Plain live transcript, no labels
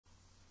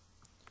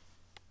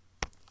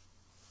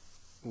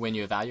when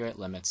you evaluate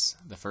limits,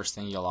 the first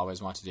thing you'll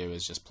always want to do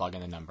is just plug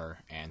in the number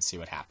and see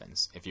what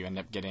happens. If you end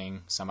up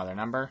getting some other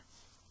number,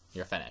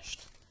 you're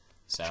finished.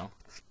 So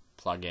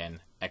plug in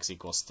x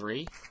equals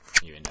 3.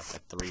 You end up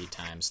with 3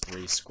 times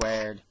 3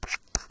 squared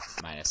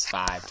minus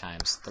 5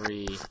 times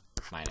 3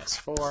 minus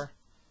 4,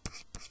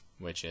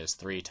 which is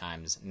 3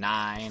 times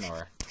 9,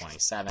 or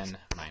 27,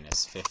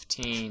 minus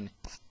 15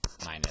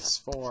 minus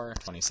 4.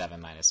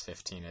 27 minus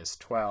 15 is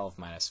 12,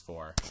 minus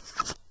 4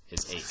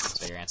 is 8.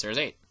 So your answer is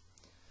 8.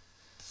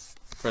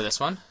 For this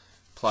one,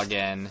 plug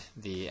in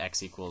the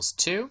x equals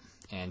 2,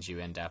 and you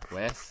end up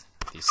with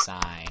the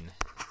sine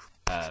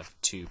of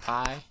 2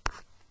 pi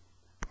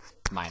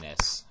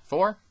minus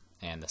 4,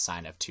 and the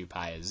sine of 2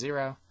 pi is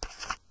 0.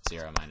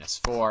 0 minus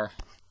 4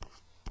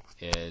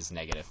 is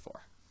negative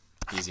 4.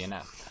 Easy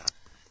enough.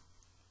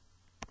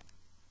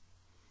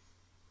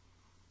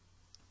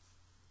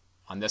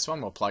 On this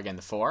one, we'll plug in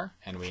the 4,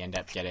 and we end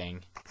up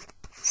getting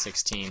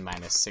 16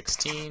 minus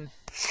 16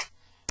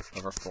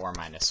 over 4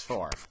 minus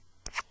 4,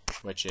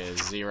 which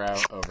is 0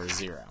 over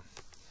 0.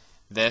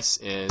 This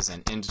is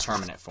an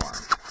indeterminate form.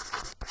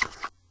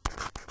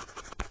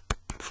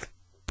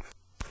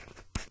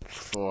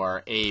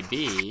 For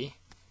AB,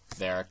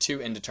 there are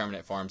 2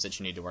 indeterminate forms that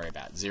you need to worry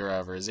about, 0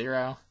 over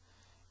 0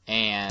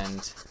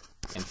 and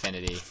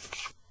infinity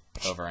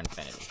over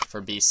infinity.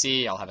 For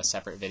BC, I'll have a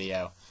separate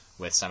video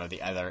with some of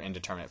the other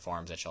indeterminate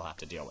forms that you'll have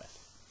to deal with.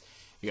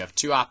 You have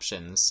 2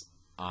 options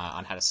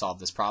on how to solve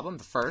this problem.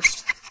 The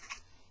first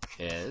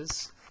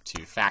is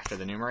to factor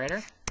the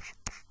numerator.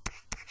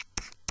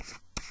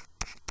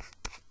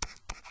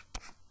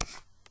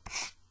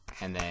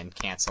 And then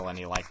cancel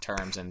any like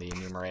terms in the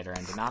numerator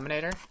and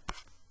denominator.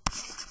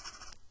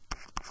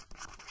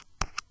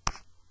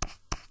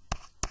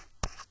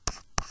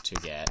 To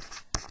get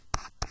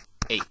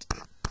 8.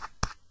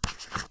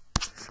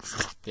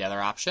 The other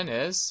option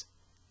is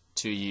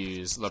to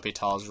use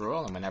L'Hopital's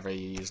rule, and whenever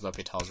you use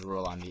L'Hopital's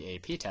rule on the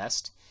AP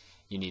test,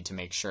 you need to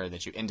make sure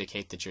that you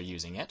indicate that you're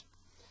using it.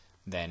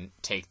 Then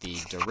take the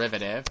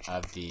derivative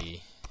of the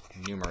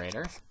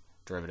numerator.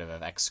 Derivative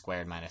of x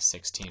squared minus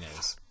 16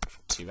 is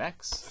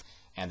 2x,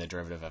 and the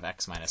derivative of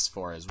x minus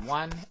 4 is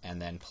 1,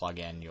 and then plug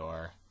in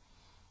your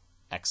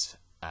x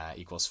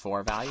equals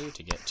 4 value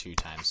to get 2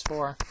 times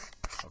 4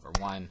 over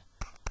 1,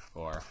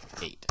 or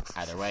 8.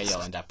 Either way,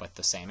 you'll end up with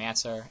the same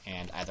answer,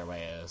 and either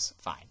way is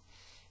fine.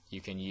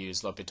 You can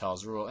use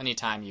L'Hopital's rule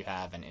anytime you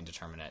have an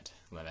indeterminate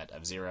limit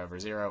of 0 over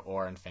 0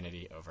 or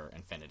infinity over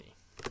infinity.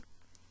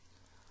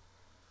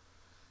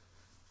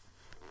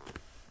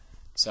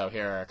 So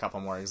here are a couple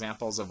more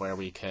examples of where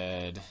we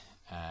could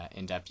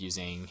end up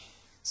using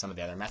some of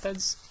the other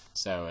methods.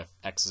 So if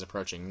x is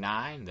approaching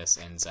 9, this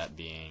ends up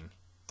being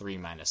 3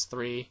 minus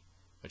 3,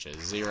 which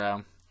is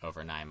 0,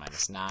 over 9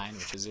 minus 9,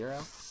 which is 0,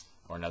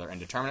 or another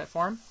indeterminate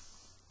form.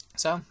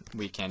 So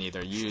we can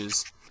either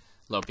use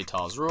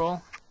L'Hopital's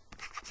rule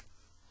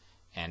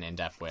and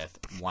end up with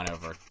 1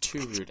 over 2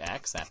 root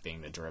x, that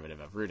being the derivative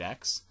of root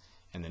x,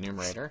 in the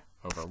numerator,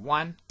 over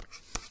 1,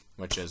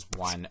 which is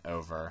 1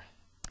 over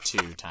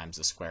 2 times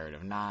the square root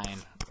of 9,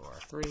 or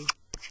 3,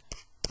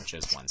 which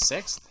is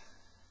 1/6.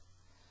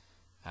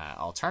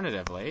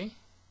 Alternatively,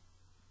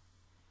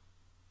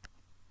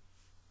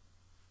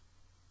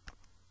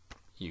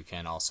 you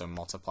can also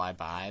multiply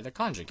by the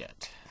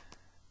conjugate.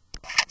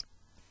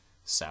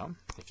 So,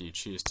 if you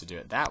choose to do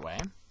it that way,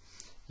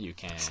 you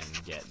can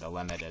get the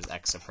limit as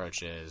x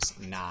approaches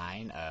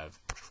 9 of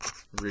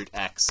root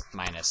x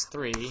minus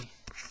 3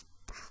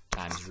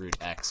 times root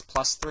x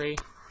plus 3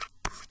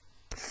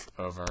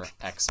 over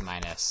x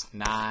minus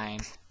 9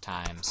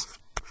 times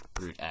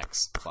root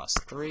x plus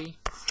 3.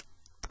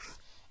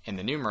 In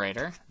the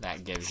numerator,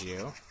 that gives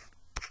you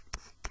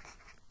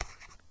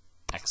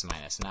x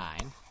minus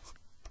 9.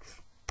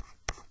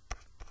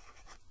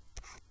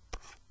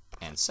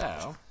 And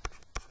so,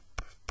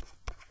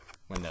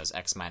 when those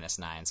x minus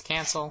 9s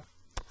cancel,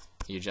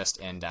 you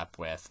just end up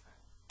with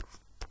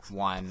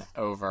 1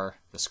 over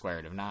the square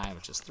root of 9,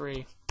 which is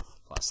 3,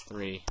 plus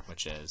 3,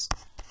 which is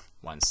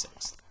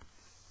 1/6.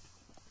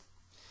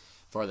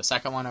 For the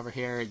second one over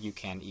here, you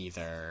can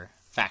either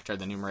factor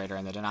the numerator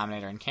and the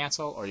denominator and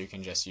cancel, or you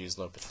can just use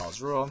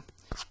L'Hopital's rule.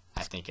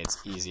 I think it's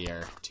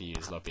easier to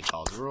use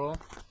L'Hopital's rule.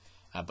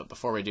 But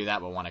before we do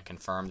that, we'll want to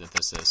confirm that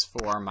this is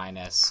 4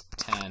 minus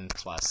 10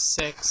 plus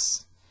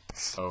 6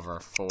 over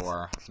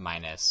 4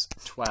 minus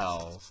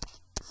 12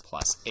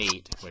 plus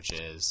 8, which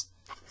is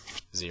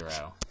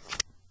 0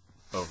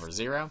 over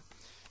 0.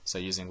 So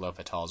using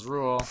L'Hopital's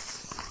rule,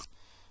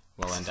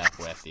 we'll end up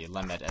with the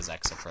limit as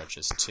x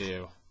approaches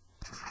 2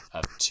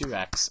 of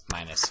 2x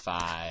minus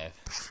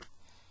 5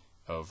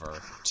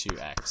 over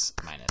 2x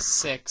minus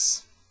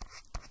 6,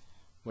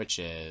 which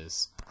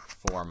is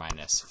 4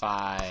 minus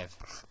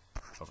 5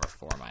 over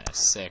 4 minus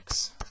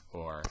 6,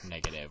 or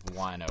negative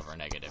 1 over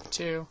negative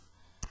 2,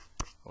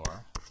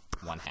 or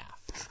 1/2.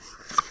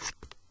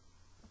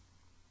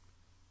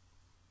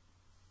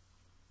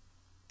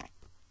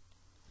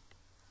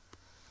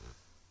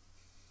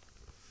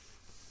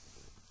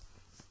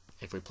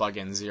 If we plug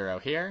in 0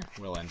 here,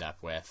 we'll end up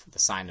with the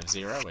sine of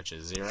 0, which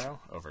is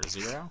 0 over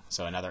 0,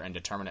 so another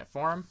indeterminate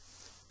form.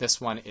 This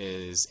one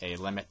is a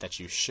limit that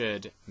you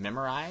should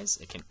memorize.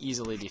 It can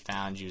easily be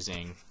found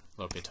using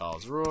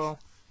L'Hopital's rule.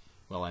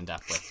 We'll end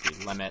up with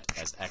the limit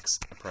as x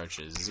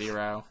approaches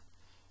 0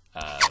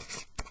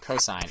 of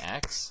cosine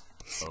x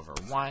over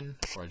 1,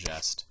 or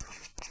just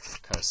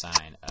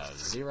cosine of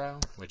 0,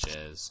 which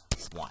is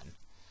 1.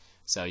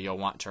 So you'll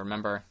want to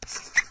remember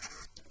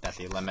that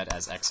the limit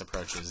as x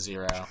approaches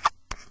 0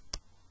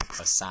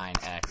 of sine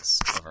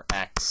x over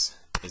x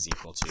is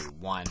equal to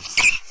 1.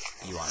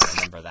 You want to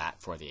remember that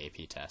for the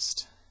AP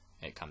test.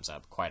 It comes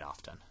up quite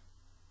often.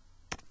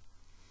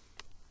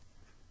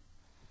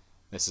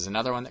 This is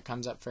another one that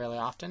comes up fairly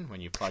often.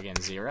 When you plug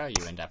in 0,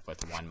 you end up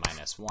with 1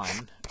 minus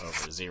 1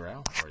 over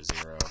 0, or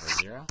 0 over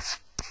 0.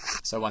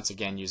 So once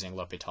again, using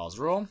L'Hopital's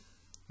rule,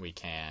 we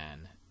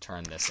can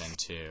turn this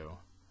into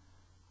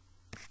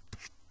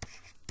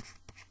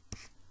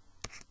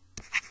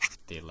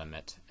the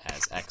limit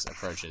as x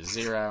approaches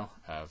 0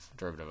 of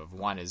derivative of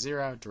 1 is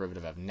 0,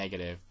 derivative of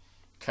negative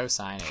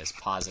cosine is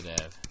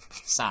positive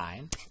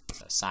sine,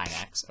 so sine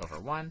x over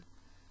 1,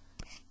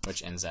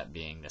 which ends up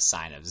being the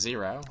sine of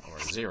 0, or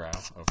 0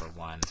 over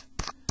 1,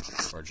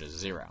 or just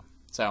 0.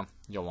 So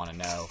you'll want to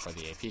know for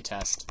the AP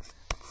test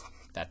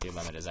that the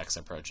limit as x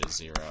approaches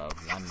 0 of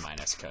 1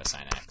 minus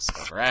cosine x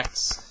over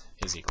x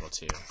is equal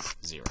to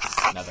 0.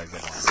 Another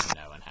good one to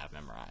know and have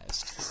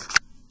memorized.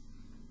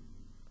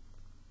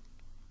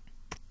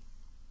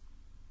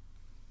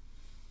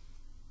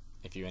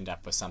 If you end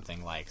up with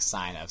something like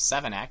sine of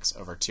 7x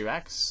over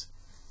 2x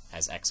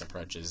as x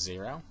approaches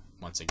 0,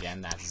 once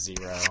again that's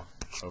 0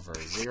 over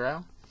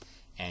 0,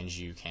 and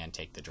you can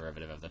take the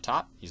derivative of the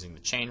top using the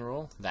chain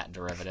rule. That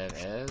derivative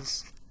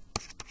is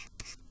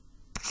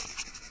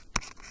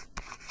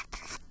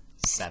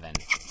 7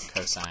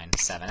 cosine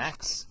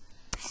 7x,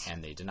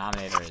 and the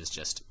denominator is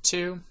just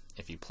 2.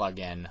 If you plug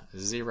in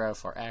 0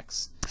 for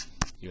x,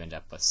 you end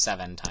up with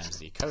 7 times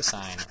the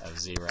cosine of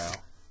 0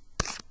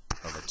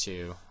 over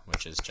 2,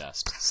 which is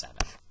just 7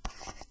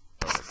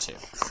 over 2.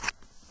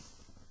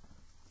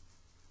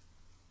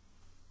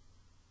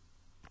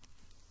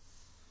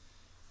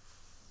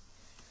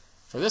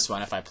 For this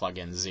one, if I plug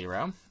in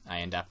 0, I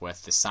end up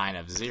with the sine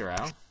of 0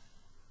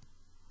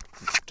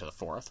 to the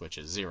 4th, which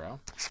is 0,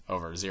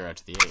 over 0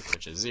 to the 8th,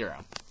 which is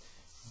 0.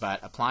 But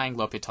applying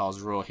L'Hopital's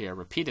rule here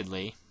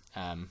repeatedly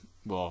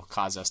will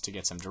cause us to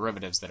get some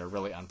derivatives that are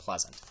really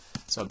unpleasant.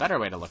 So a better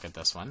way to look at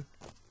this one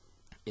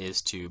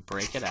is to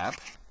break it up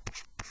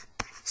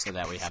so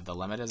that we have the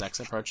limit as x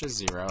approaches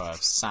 0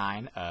 of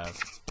sine of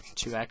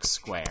 2x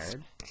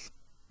squared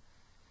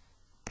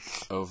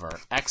over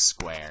x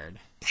squared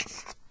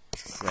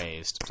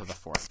raised to the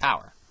 4th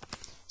power.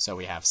 So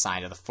we have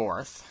sine to the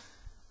 4th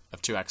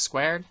of 2x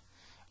squared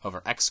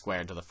over x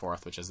squared to the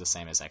 4th, which is the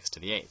same as x to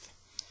the 8th.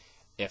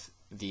 If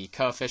the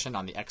coefficient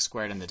on the x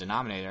squared in the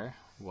denominator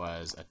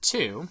was a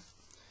 2,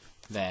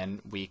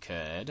 then we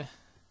could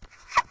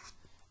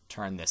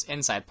turn this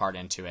inside part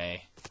into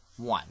a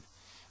 1.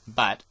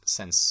 But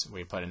since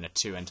we put in a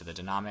 2 into the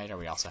denominator,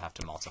 we also have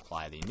to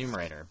multiply the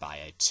numerator by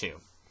a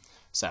 2.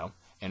 So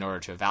in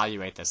order to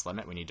evaluate this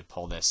limit, we need to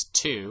pull this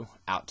 2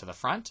 out to the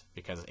front,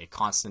 because a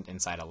constant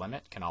inside a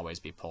limit can always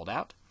be pulled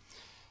out.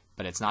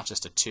 But it's not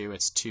just a 2,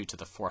 it's 2 to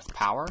the 4th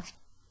power.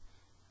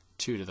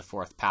 2 to the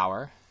 4th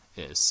power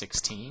is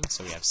 16,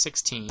 so we have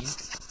 16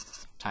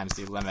 times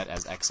the limit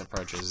as x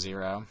approaches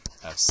 0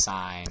 of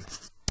sine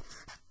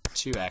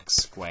 2x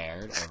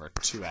squared over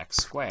 2x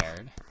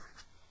squared,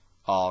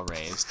 all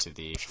raised to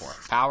the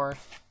 4th power.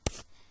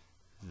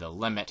 The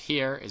limit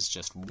here is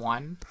just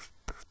 1,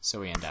 so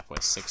we end up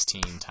with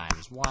 16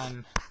 times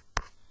 1,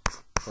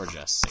 or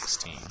just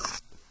 16.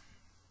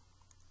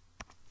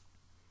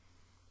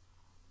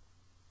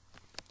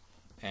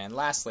 And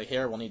lastly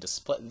here, we'll need to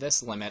split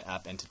this limit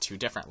up into two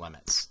different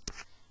limits.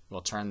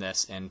 We'll turn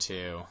this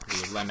into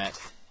the limit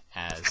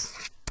as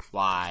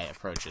y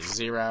approaches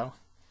 0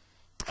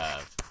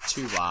 of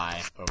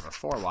 2y over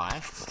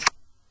 4y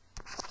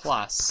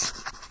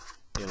plus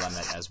the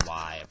limit as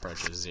y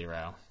approaches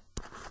 0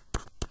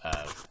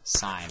 of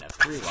sine of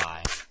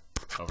 3y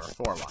over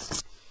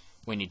 4y.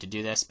 We need to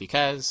do this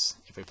because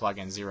if we plug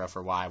in 0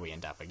 for y, we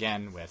end up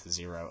again with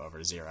 0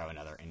 over 0,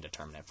 another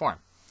indeterminate form.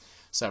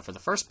 So for the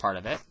first part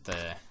of it,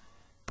 the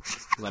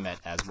limit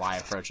as y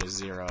approaches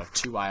 0 of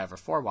 2y over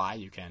 4y,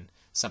 you can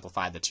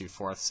simplify the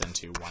 2/4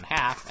 into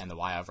 1/2, and the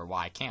y over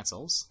y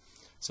cancels.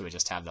 So we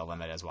just have the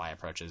limit as y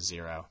approaches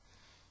 0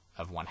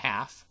 of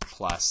 1/2,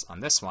 plus on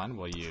this one,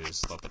 we'll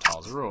use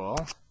L'Hopital's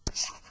rule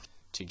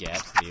to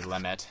get the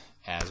limit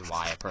as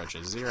y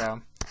approaches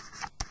 0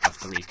 of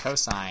 3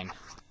 cosine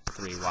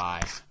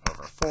 3y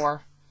over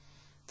 4.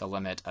 The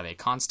limit of a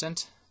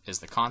constant is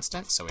the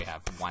constant, so we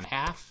have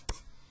 1/2.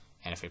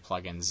 And if we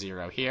plug in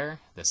 0 here,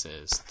 this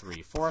is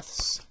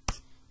 3/4,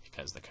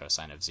 because the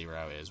cosine of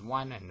 0 is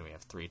 1, and we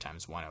have 3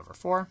 times 1 over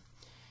 4.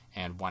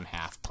 And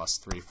 1/2 plus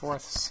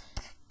 3/4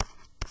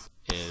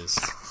 is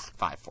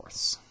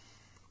 5/4.